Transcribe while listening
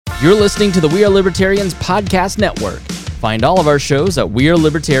You're listening to the We Are Libertarians Podcast Network. Find all of our shows at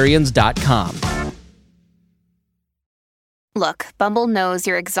wearelibertarians.com. Look, Bumble knows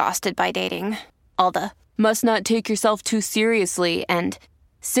you're exhausted by dating. All the, must not take yourself too seriously, and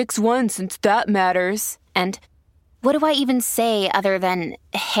 6'1" since that matters, and what do I even say other than,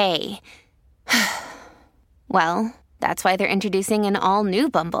 hey? Well, that's why they're introducing an all-new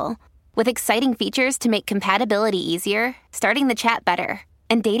Bumble, with exciting features to make compatibility easier, starting the chat better,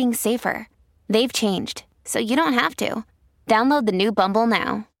 and dating safer. They've changed, so you don't have to. Download the new Bumble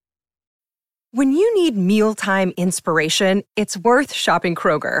now. When you need mealtime inspiration, it's worth shopping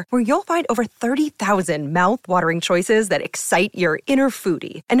Kroger, where you'll find over 30,000 mouth-watering choices that excite your inner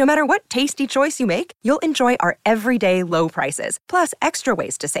foodie. And no matter what tasty choice you make, you'll enjoy our everyday low prices, plus extra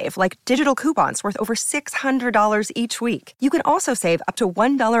ways to save, like digital coupons worth over $600 each week. You can also save up to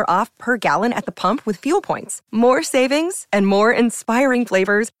 $1 off per gallon at the pump with fuel points. More savings and more inspiring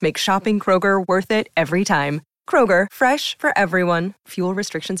flavors make shopping Kroger worth it every time. Kroger, fresh for everyone. Fuel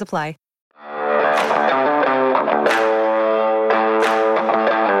restrictions apply.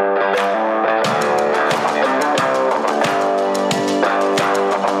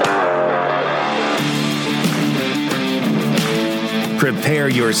 Prepare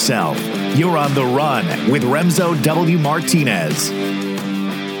yourself. You're on the run with Remzo W. Martinez.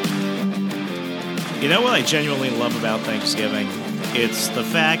 You know what I genuinely love about Thanksgiving? It's the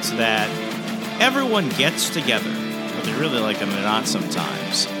fact that everyone gets together, whether you really like them or not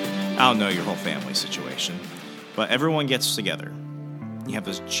sometimes. I don't know your whole family situation, but everyone gets together. You have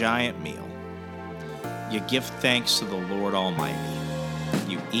this giant meal. You give thanks to the Lord Almighty.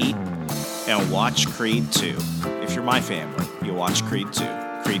 You eat and watch Creed 2. If you're my family, you watch Creed 2.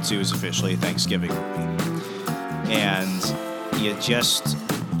 Creed 2 is officially a Thanksgiving movie. And you just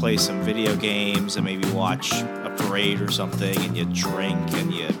play some video games and maybe watch a parade or something, and you drink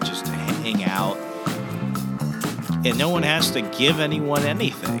and you just hang out. And no one has to give anyone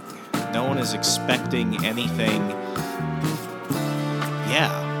anything. No one is expecting anything.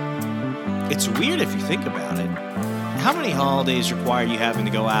 Yeah. It's weird if you think about it. How many holidays require you having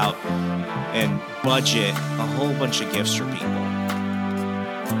to go out and budget a whole bunch of gifts for people?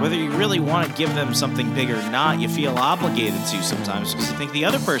 Whether you really want to give them something big or not, you feel obligated to sometimes because you think the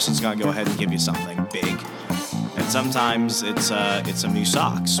other person's going to go ahead and give you something big. And sometimes it's some new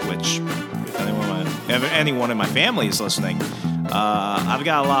socks, which if anyone in my family is listening, I've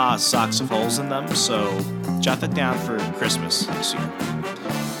got a lot of socks with holes in them, so jot that down for Christmas this year.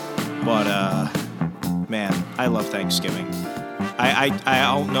 But, man, I love Thanksgiving. I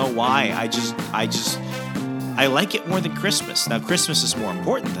don't know why. I like it more than Christmas. Now, Christmas is more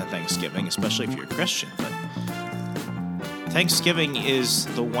important than Thanksgiving, especially if you're a Christian, but Thanksgiving is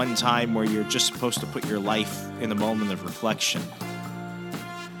the one time where you're just supposed to put your life in a moment of reflection.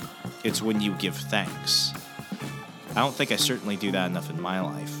 It's when you give thanks. I don't think I certainly do that enough in my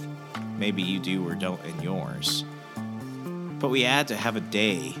life. Maybe you do or don't in yours. But we had to have a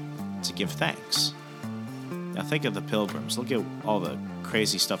day to give thanks. Now think of the Pilgrims. Look at all the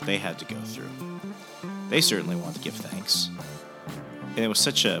crazy stuff they had to go through. They certainly want to give thanks. And it was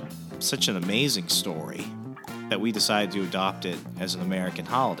such an amazing story that we decided to adopt it as an American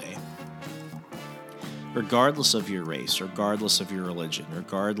holiday. Regardless of your race, regardless of your religion,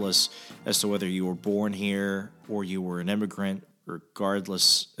 regardless as to whether you were born here or you were an immigrant,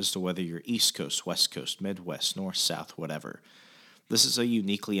 regardless as to whether you're East Coast, West Coast, Midwest, North, South, whatever. This is a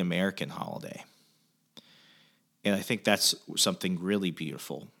uniquely American holiday. And I think that's something really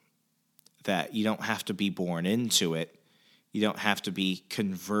beautiful, that you don't have to be born into it. You don't have to be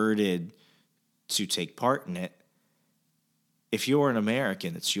converted to take part in it. If you're an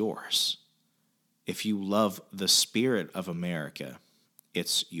American, it's yours. If you love the spirit of America,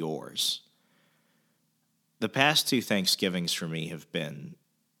 it's yours. The past two Thanksgivings for me have been,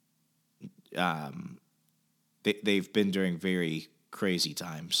 they've been during very crazy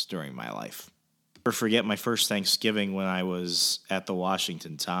times during my life. Never forget my first Thanksgiving when I was at the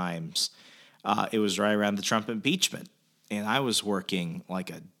Washington Times. It was right around the Trump impeachment, and I was working like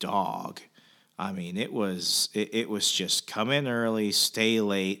a dog. I mean, it was just come in early, stay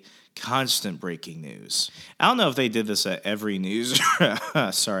late, constant breaking news. I don't know if they did this at every news.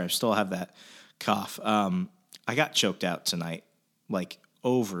 Sorry, I still have that cough. I got choked out tonight, like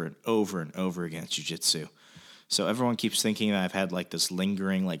over and over and over again at jiu-jitsu. So everyone keeps thinking that I've had like this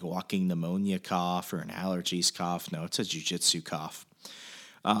lingering, like walking pneumonia cough or an allergies cough. No, it's a jiu-jitsu cough.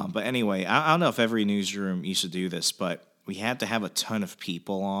 But anyway, I don't know if every newsroom used to do this, but we had to have a ton of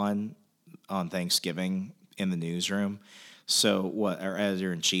people on Thanksgiving in the newsroom. So what our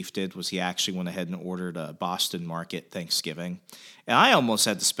editor-in-chief did was he actually went ahead and ordered a Boston Market Thanksgiving. And I almost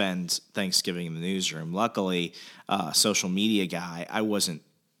had to spend Thanksgiving in the newsroom. Luckily, social media guy, I wasn't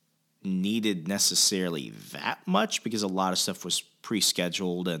needed necessarily that much because a lot of stuff was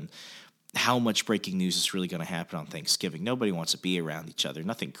pre-scheduled, and how much breaking news is really going to happen on Thanksgiving. Nobody wants to be around each other.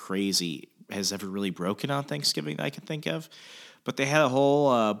 Nothing crazy has ever really broken on Thanksgiving that I can think of. But they had a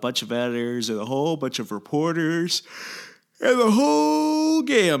whole bunch of editors and a whole bunch of reporters and the whole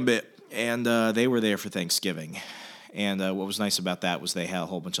gambit. And they were there for Thanksgiving. And what was nice about that was they had a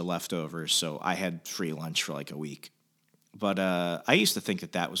whole bunch of leftovers, so I had free lunch for like a week. But I used to think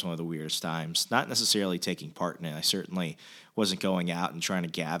that was one of the weirdest times. Not necessarily taking part in it. I certainly wasn't going out and trying to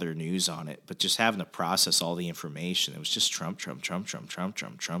gather news on it, but just having to process all the information. It was just Trump, and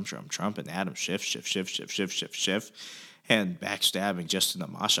Adam Schiff, and backstabbing Justin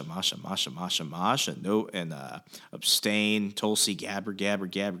Amash, and abstain, Tulsi Gabbard.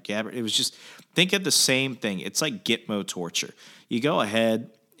 It was just, think of the same thing. It's like Gitmo torture. You go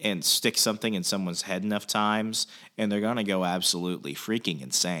ahead and stick something in someone's head enough times, and they're going to go absolutely freaking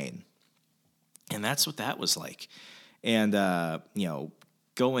insane. And that's what that was like. And,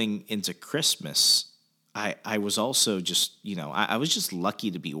 going into Christmas, I was also just, I was just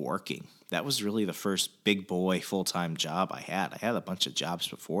lucky to be working. That was really the first big boy full-time job I had. I had a bunch of jobs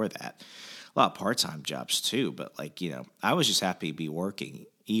before that, a lot of part-time jobs too. But I was just happy to be working,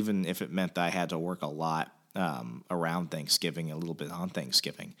 even if it meant that I had to work a lot around Thanksgiving, a little bit on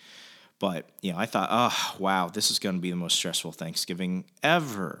Thanksgiving. But, I thought, oh, wow, this is going to be the most stressful Thanksgiving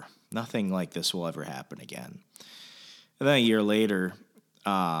ever. Nothing like this will ever happen again. And then a year later,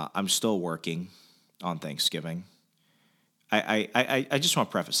 I'm still working on Thanksgiving. I just want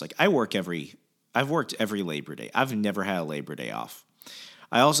to preface, I've worked every Labor Day. I've never had a Labor Day off.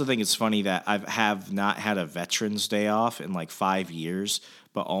 I also think it's funny that I have not had a Veterans Day off in 5 years,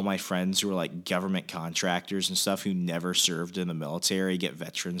 but all my friends who are government contractors and stuff who never served in the military get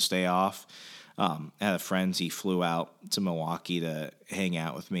Veterans Day off. I had a friend, he flew out to Milwaukee to hang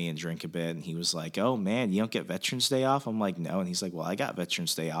out with me and drink a bit, and he was like, oh, man, you don't get Veterans Day off? I'm like, no. And he's like, well, I got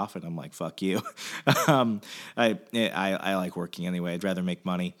Veterans Day off. And I'm like, fuck you. I like working anyway. I'd rather make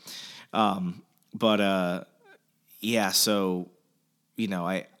money. Yeah, so,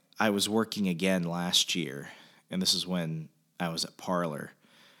 I was working again last year, and this is when I was at Parler.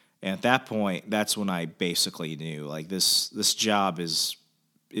 And at that point, that's when I basically knew, this job is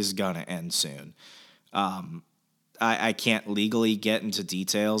going to end soon. I can't legally get into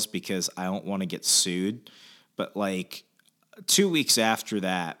details because I don't want to get sued. But 2 weeks after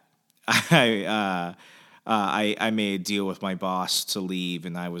that, I made a deal with my boss to leave,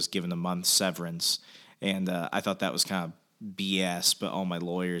 and I was given a month's severance. And I thought that was kind of BS, but all my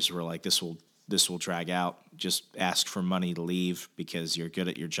lawyers were like, this will drag out. Just ask for money to leave because you're good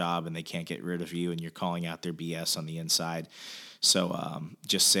at your job and they can't get rid of you, and you're calling out their BS on the inside. So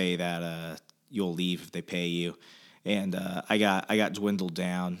just say that you'll leave if they pay you. And I got dwindled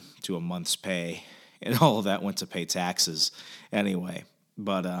down to a month's pay, and all of that went to pay taxes anyway.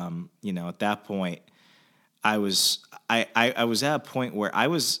 But at that point, I was at a point where I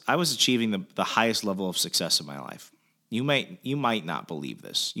was achieving the highest level of success in my life. You might not believe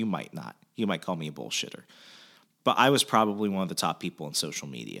this. You might not. You might call me a bullshitter. But I was probably one of the top people in social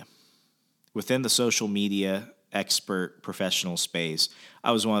media. Within the social media expert professional space,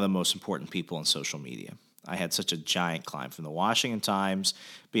 I was one of the most important people in social media. I had such a giant climb from the Washington Times,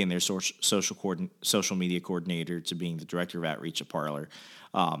 being their social media coordinator, to being the director of outreach at Parler,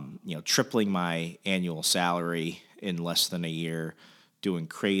 tripling my annual salary in less than a year, doing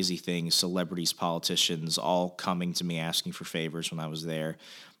crazy things, celebrities, politicians, all coming to me asking for favors when I was there.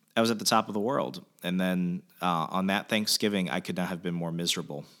 I was at the top of the world. And then on that Thanksgiving, I could not have been more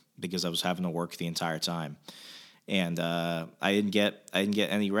miserable because I was having to work the entire time. And I didn't get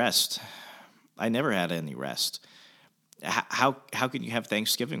any rest. I never had any rest. How can you have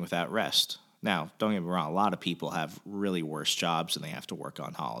Thanksgiving without rest? Now, don't get me wrong, a lot of people have really worse jobs and they have to work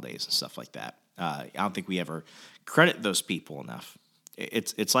on holidays and stuff like that. I don't think we ever credit those people enough.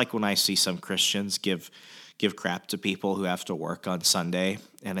 It's like when I see some Christians give crap to people who have to work on Sunday,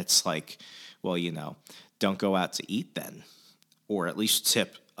 and it's like, well, don't go out to eat then, or at least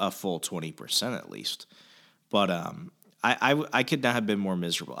tip a full 20% at least. But I could not have been more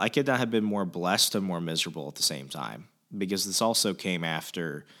miserable. I could not have been more blessed and more miserable at the same time, because this also came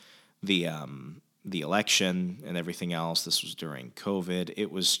after the election and everything else. This was during COVID.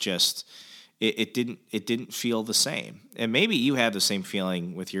 It was just it didn't feel the same. And maybe you had the same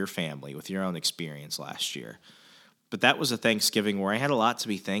feeling with your family, with your own experience last year. But that was a Thanksgiving where I had a lot to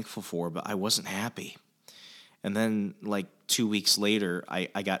be thankful for, but I wasn't happy. And then like 2 weeks later,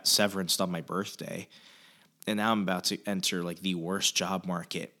 I got severanced on my birthday. And now I'm about to enter like the worst job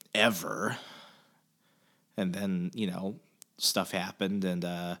market ever. And then, stuff happened.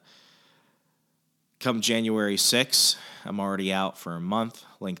 And come January 6th, I'm already out for a month.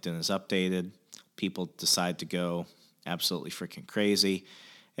 LinkedIn is updated. People decide to go absolutely freaking crazy.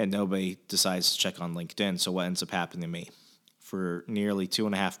 And nobody decides to check on LinkedIn. So what ends up happening to me? For nearly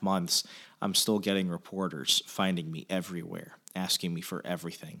 2.5 months, I'm still getting reporters finding me everywhere, asking me for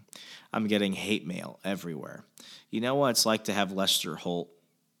everything. I'm getting hate mail everywhere. You know what it's like to have Lester Holt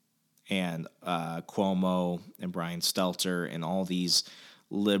and Cuomo and Brian Stelter and all these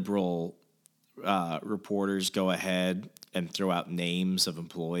liberal reporters go ahead and throw out names of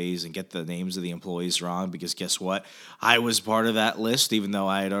employees and get the names of the employees wrong, because guess what? I was part of that list, even though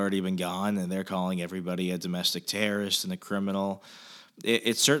I had already been gone, and they're calling everybody a domestic terrorist and a criminal.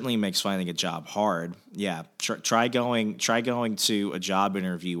 It certainly makes finding a job hard. Yeah, try going to a job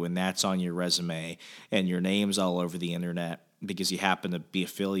interview when that's on your resume and your name's all over the internet because you happen to be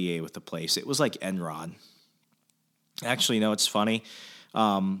affiliated with the place. It was like Enron. Actually, it's funny.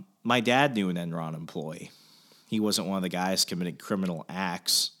 My dad knew an Enron employee. He wasn't one of the guys committing criminal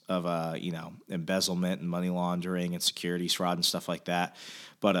acts of, embezzlement and money laundering and securities fraud and stuff like that.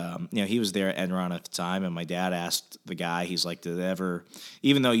 But, he was there at Enron at the time, and my dad asked the guy, he's like, did it ever,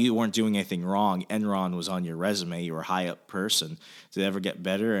 even though you weren't doing anything wrong, Enron was on your resume, you were a high-up person, did it ever get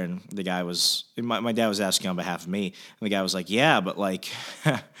better? And the guy was, my dad was asking on behalf of me, and the guy was like, yeah, but like,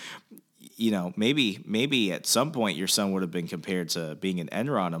 maybe at some point your son would have been compared to being an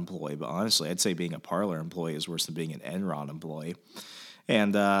Enron employee, but honestly, I'd say being a Parler employee is worse than being an Enron employee.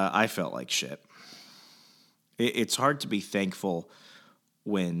 And I felt like shit. It's hard to be thankful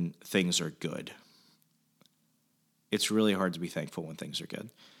when things are good. It's really hard to be thankful when things are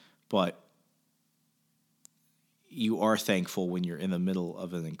good. But you are thankful when you're in the middle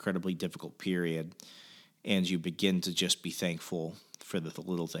of an incredibly difficult period and you begin to just be thankful for the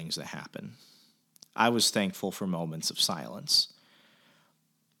little things that happen. I was thankful for moments of silence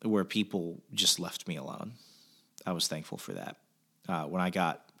where people just left me alone. I was thankful for that. When I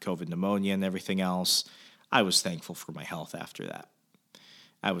got COVID pneumonia and everything else, I was thankful for my health after that.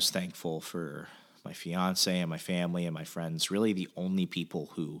 I was thankful for my fiance and my family and my friends, really the only people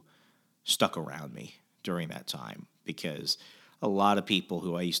who stuck around me during that time, because a lot of people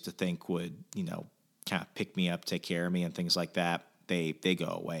who I used to think would, kind of pick me up, take care of me and things like that, they go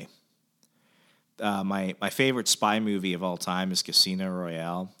away. My favorite spy movie of all time is Casino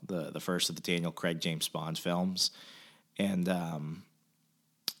Royale, the first of the Daniel Craig James Bond films, and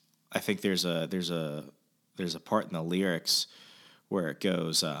I think there's a part in the lyrics where it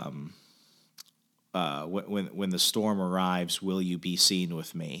goes, when the storm arrives, will you be seen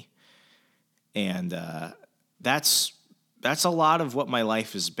with me? And that's a lot of what my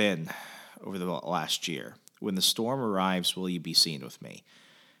life has been over the last year. When the storm arrives, will you be seen with me?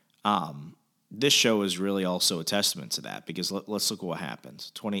 This show is really also a testament to that, because let's look at what happened.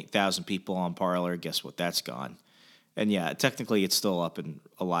 28,000 people on Parler, guess what? That's gone. And yeah, technically it's still up and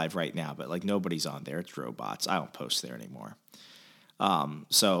alive right now, but like nobody's on there. It's robots. I don't post there anymore.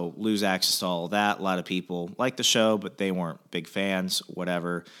 So lose access to all of that. A lot of people like the show, but they weren't big fans,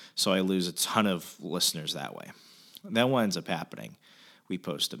 whatever. So I lose a ton of listeners that way. Then what ends up happening? We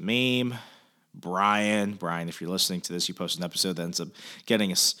post a meme. Brian, if you're listening to this, you post an episode that ends up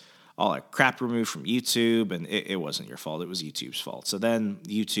getting us all our crap removed from YouTube, and it wasn't your fault. It was YouTube's fault. So then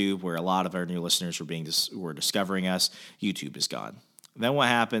YouTube, where a lot of our new listeners were discovering us, YouTube is gone. Then what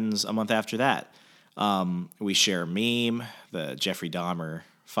happens a month after that? We share a meme, the Jeffrey Dahmer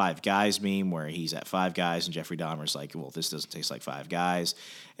Five Guys meme, where he's at Five Guys and Jeffrey Dahmer's like, well, this doesn't taste like Five Guys.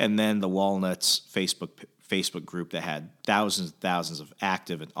 And then the Walnuts Facebook group that had thousands and thousands of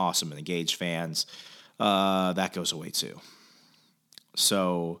active and awesome and engaged fans, that goes away too.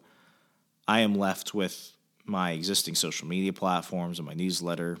 So I am left with my existing social media platforms and my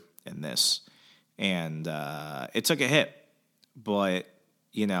newsletter and this. And it took a hit, but,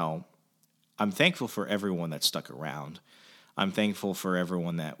 I'm thankful for everyone that stuck around. I'm thankful for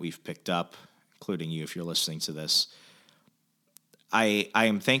everyone that we've picked up, including you if you're listening to this. I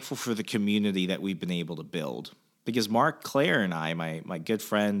am thankful for the community that we've been able to build, because Mark Claire and I, my good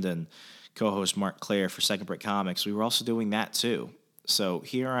friend and co-host Mark Claire for Second Print Comics, we were also doing that too. So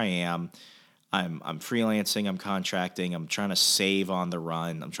here I am. I'm freelancing, I'm contracting, I'm trying to save on the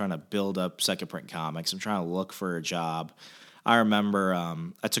run, I'm trying to build up Second Print Comics, I'm trying to look for a job. I remember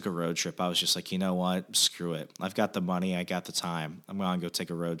I took a road trip. I was just like, you know what? Screw it. I've got the money. I got the time. I'm going to go take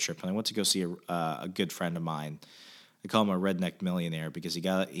a road trip. And I went to go see a good friend of mine. I call him a redneck millionaire because he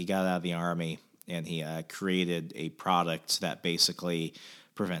got out of the Army and he created a product that basically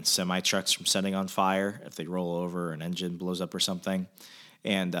prevents semi-trucks from setting on fire if they roll over or an engine blows up or something.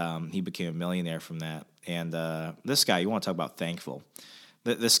 And he became a millionaire from that. And this guy, you want to talk about thankful.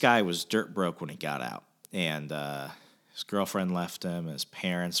 This guy was dirt broke when he got out. And his girlfriend left him. His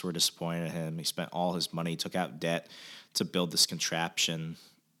parents were disappointed in him. He spent all his money, took out debt to build this contraption,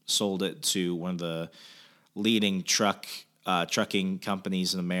 sold it to one of the leading trucking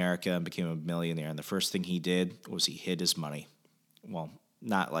companies in America, and became a millionaire. And the first thing he did was he hid his money. Well,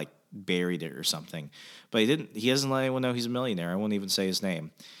 not like buried it or something, but he doesn't let anyone know he's a millionaire. I won't even say his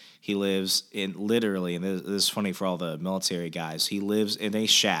name. He lives in literally, and this is funny for all the military guys, he lives in a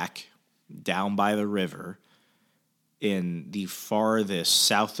shack down by the river in the farthest,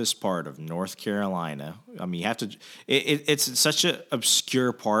 southest part of North Carolina. I mean, you have to, it's such an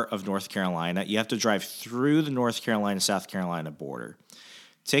obscure part of North Carolina. You have to drive through the North Carolina-South Carolina border,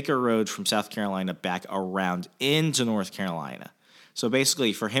 take a road from South Carolina back around into North Carolina. So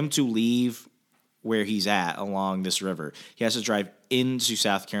basically, for him to leave where he's at along this river, he has to drive into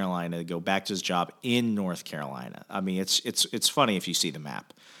South Carolina to go back to his job in North Carolina. I mean, it's funny if you see the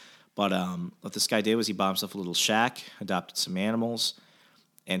map. But what this guy did was he bought himself a little shack, adopted some animals,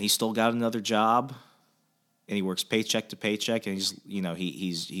 and he still got another job. And he works paycheck to paycheck, and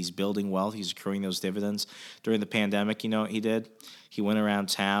he's building wealth. He's accruing those dividends. During the pandemic, you know what he did? He went around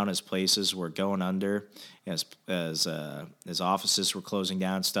town as places were going under, as his offices were closing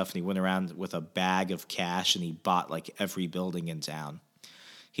down and stuff, and he went around with a bag of cash, and he bought like every building in town.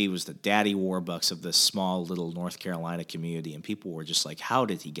 He was the daddy Warbucks of this small little North Carolina community, and people were just like, how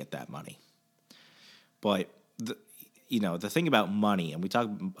did he get that money? But, the thing about money, and we talk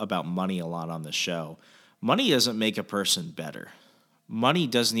about money a lot on the show, money doesn't make a person better. Money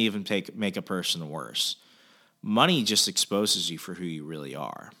doesn't even make a person worse. Money just exposes you for who you really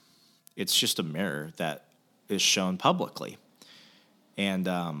are. It's just a mirror that is shown publicly. And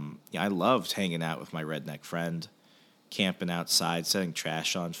I loved hanging out with my redneck friend, camping outside, setting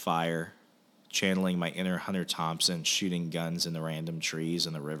trash on fire, channeling my inner Hunter Thompson, shooting guns in the random trees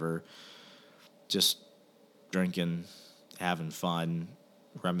in the river, just drinking, having fun,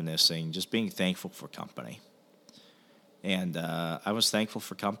 reminiscing, just being thankful for company. And I was thankful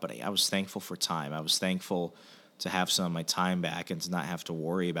for company. I was thankful for time. I was thankful to have some of my time back and to not have to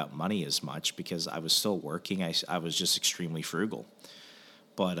worry about money as much because I was still working. I was just extremely frugal.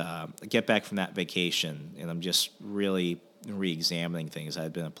 But I get back from that vacation, and I'm just really re-examining things. I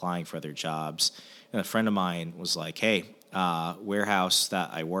had been applying for other jobs, and a friend of mine was like, hey, warehouse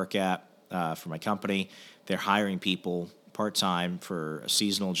that I work at for my company, they're hiring people part-time for a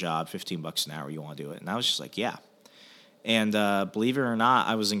seasonal job, $15 an hour. You want to do it? And I was just like, yeah. And believe it or not,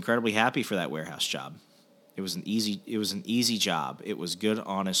 I was incredibly happy for that warehouse job. It was an easy job. It was good,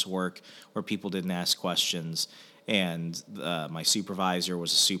 honest work where people didn't ask questions. And my supervisor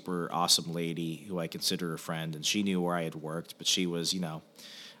was a super awesome lady who I consider a friend, and she knew where I had worked, but she was,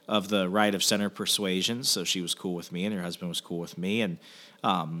 of the right of center persuasion, so she was cool with me, and her husband was cool with me, and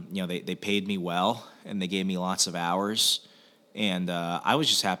they paid me well, and they gave me lots of hours, and I was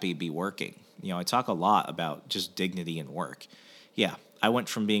just happy to be working. I talk a lot about just dignity in work. Yeah, I went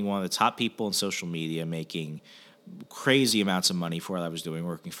from being one of the top people in social media, making crazy amounts of money for what I was doing,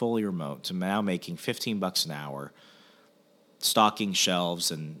 working fully remote, to now making $15 an hour, stocking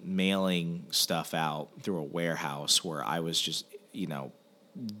shelves and mailing stuff out through a warehouse where I was just,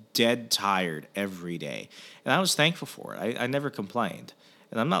 dead tired every day. And I was thankful for it. I never complained.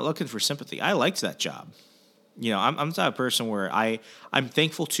 And I'm not looking for sympathy. I liked that job. I'm the type of person where I'm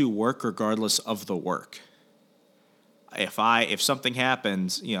thankful to work regardless of the work. If something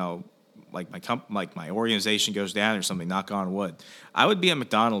happens, like my organization goes down or something, knock on wood, I would be at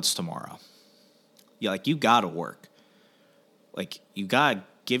McDonald's tomorrow. You gotta work. You gotta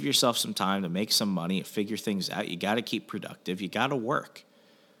give yourself some time to make some money and figure things out. You gotta keep productive. You gotta work.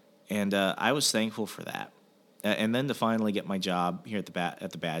 And I was thankful for that. And then to finally get my job here at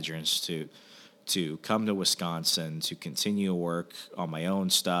the Badger Institute, to come to Wisconsin, to continue to work on my own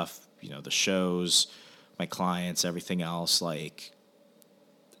stuff, the shows, my clients, everything else. The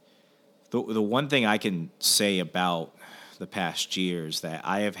one thing I can say about the past year is that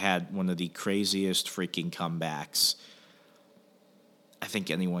I have had one of the craziest freaking comebacks I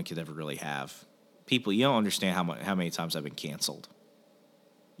think anyone could ever really have. People, you don't understand how many times I've been canceled.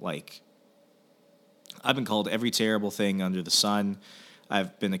 I've been called every terrible thing under the sun.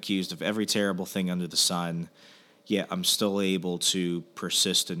 I've been accused of every terrible thing under the sun. Yet I'm still able to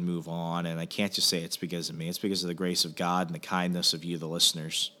persist and move on. And I can't just say it's because of me. It's because of the grace of God and the kindness of you, the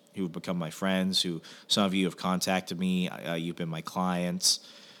listeners, who have become my friends, who some of you have contacted me. You've been my clients.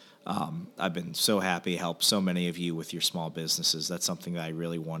 I've been so happy to help so many of you with your small businesses. That's something that I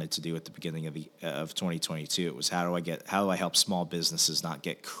really wanted to do at the beginning of 2022. It was how do I help small businesses not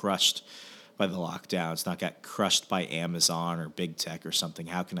get crushed by the lockdowns, not get crushed by Amazon or big tech or something.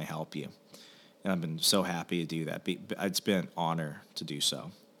 How can I help you? And I've been so happy to do that. It's been an honor to do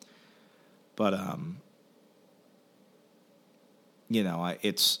so. But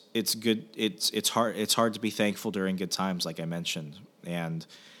it's good. It's hard to be thankful during good times, like I mentioned, and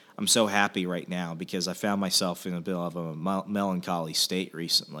I'm so happy right now because I found myself in a bit of a melancholy state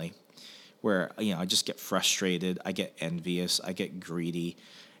recently, where I just get frustrated, I get envious, I get greedy,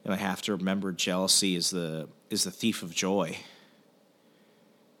 and I have to remember jealousy is the thief of joy.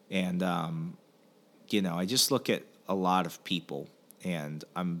 And I just look at a lot of people, and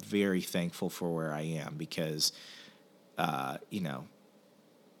I'm very thankful for where I am because when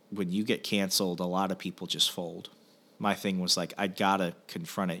you get canceled, a lot of people just fold. My thing was like, I gotta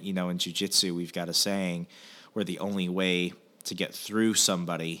confront it. In jiu-jitsu, we've got a saying where the only way to get through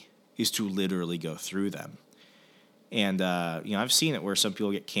somebody is to literally go through them. And, I've seen it where some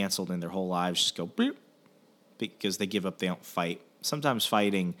people get canceled and their whole lives just go boop because they give up, they don't fight. Sometimes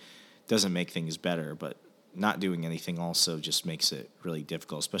fighting doesn't make things better, but not doing anything also just makes it really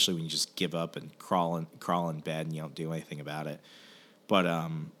difficult, especially when you just give up and crawl in bed and you don't do anything about it. But,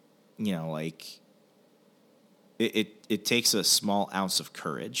 it takes a small ounce of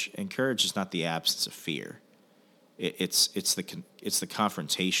courage, and courage is not the absence of fear. It's the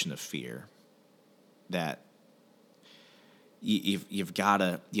confrontation of fear that you've got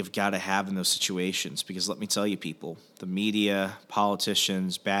to have in those situations, because let me tell you, people, the media,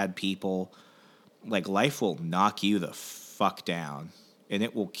 politicians, bad people, like, life will knock you the fuck down, and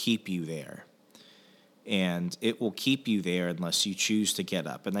it will keep you there. And it will keep you there unless you choose to get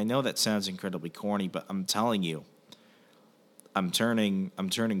up. And I know that sounds incredibly corny, but I'm telling you, I'm turning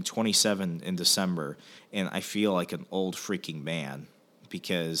 27 in December, and I feel like an old freaking man,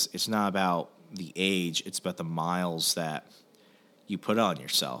 because it's not about the age, it's about the miles that you put on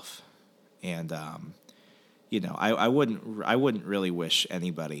yourself. And I wouldn't really wish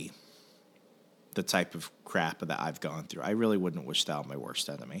anybody the type of crap that I've gone through. I really wouldn't wish that on my worst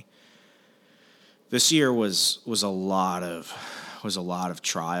enemy. This year was a lot of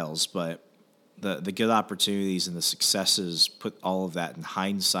trials, but the good opportunities and the successes put all of that in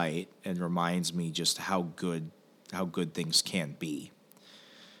hindsight and reminds me just how good things can be.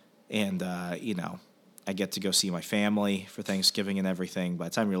 And I get to go see my family for Thanksgiving and everything. By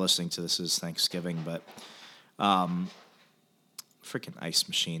the time you're listening to this is Thanksgiving, but freaking ice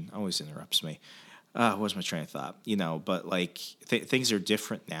machine always interrupts me. What was my train of thought? But like things are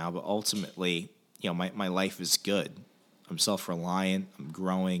different now, but ultimately, my life is good. I'm self-reliant, I'm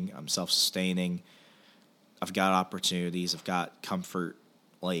growing, I'm self-sustaining. I've got opportunities, I've got comfort.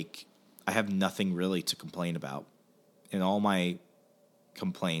 Like, I have nothing really to complain about. And all my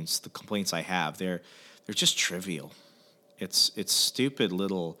complaints, the complaints I have, they're just trivial. It's stupid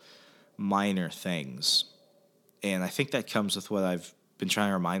little minor things. And I think that comes with what I've been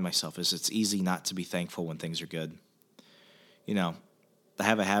trying to remind myself is it's easy not to be thankful when things are good. I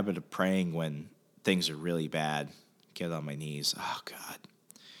have a habit of praying when things are really bad. Get on my knees. Oh,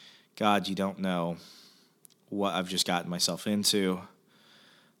 God, you don't know what I've just gotten myself into. I'm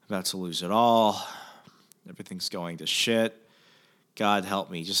about to lose it all. Everything's going to shit. God, help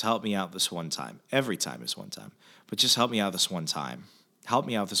me. Just help me out this one time. Every time is one time. But just help me out this one time. Help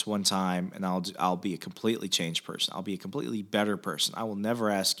me out this one time, and I'll be a completely changed person. I'll be a completely better person. I will never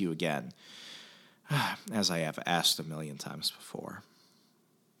ask you again, as I have asked a million times before.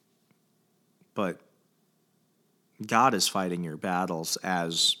 But God is fighting your battles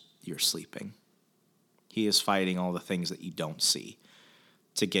as you're sleeping. He is fighting all the things that you don't see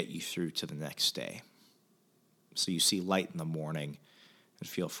to get you through to the next day. So you see light in the morning and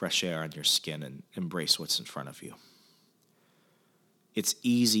feel fresh air on your skin and embrace what's in front of you. It's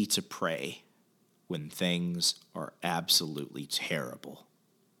easy to pray when things are absolutely terrible.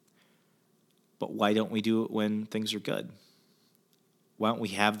 But why don't we do it when things are good? Why don't we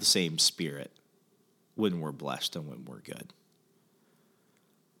have the same spirit when we're blessed and when we're good?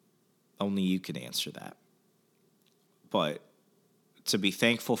 Only you can answer that. But to be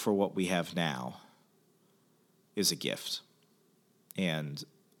thankful for what we have now is a gift. And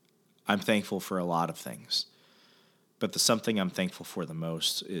I'm thankful for a lot of things. But the something I'm thankful for the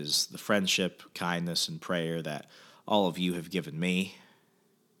most is the friendship, kindness, and prayer that all of you have given me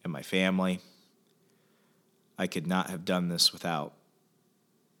and my family. I could not have done this without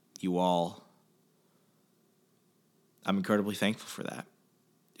you all. I'm incredibly thankful for that.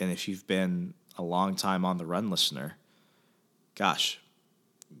 And if you've been a long time on the run listener, gosh,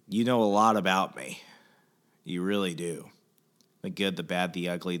 You know a lot about me. You really do. The good, the bad, the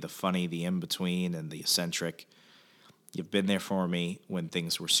ugly, the funny, the in-between, and the eccentric. You've been there for me when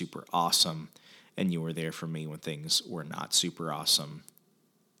things were super awesome, and you were there for me when things were not super awesome,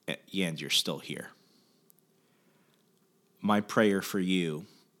 and you're still here. My prayer for you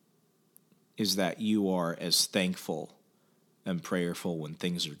is that you are as thankful and prayerful when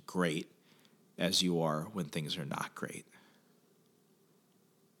things are great as you are when things are not great.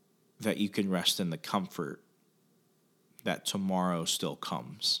 That you can rest in the comfort that tomorrow still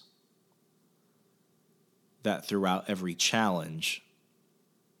comes. That throughout every challenge,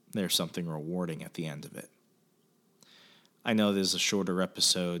 there's something rewarding at the end of it. I know this is a shorter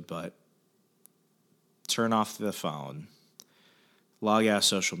episode, but turn off the phone, log out of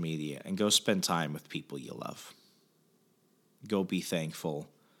social media, and go spend time with people you love. Go be thankful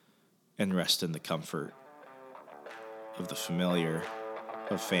and rest in the comfort of the familiar,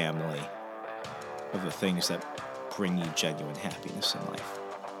 of family, of the things that bring you genuine happiness in life.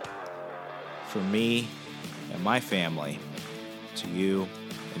 For me and my family, to you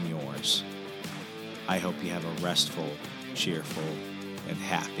and yours, I hope you have a restful, cheerful, and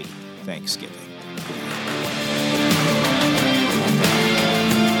happy Thanksgiving.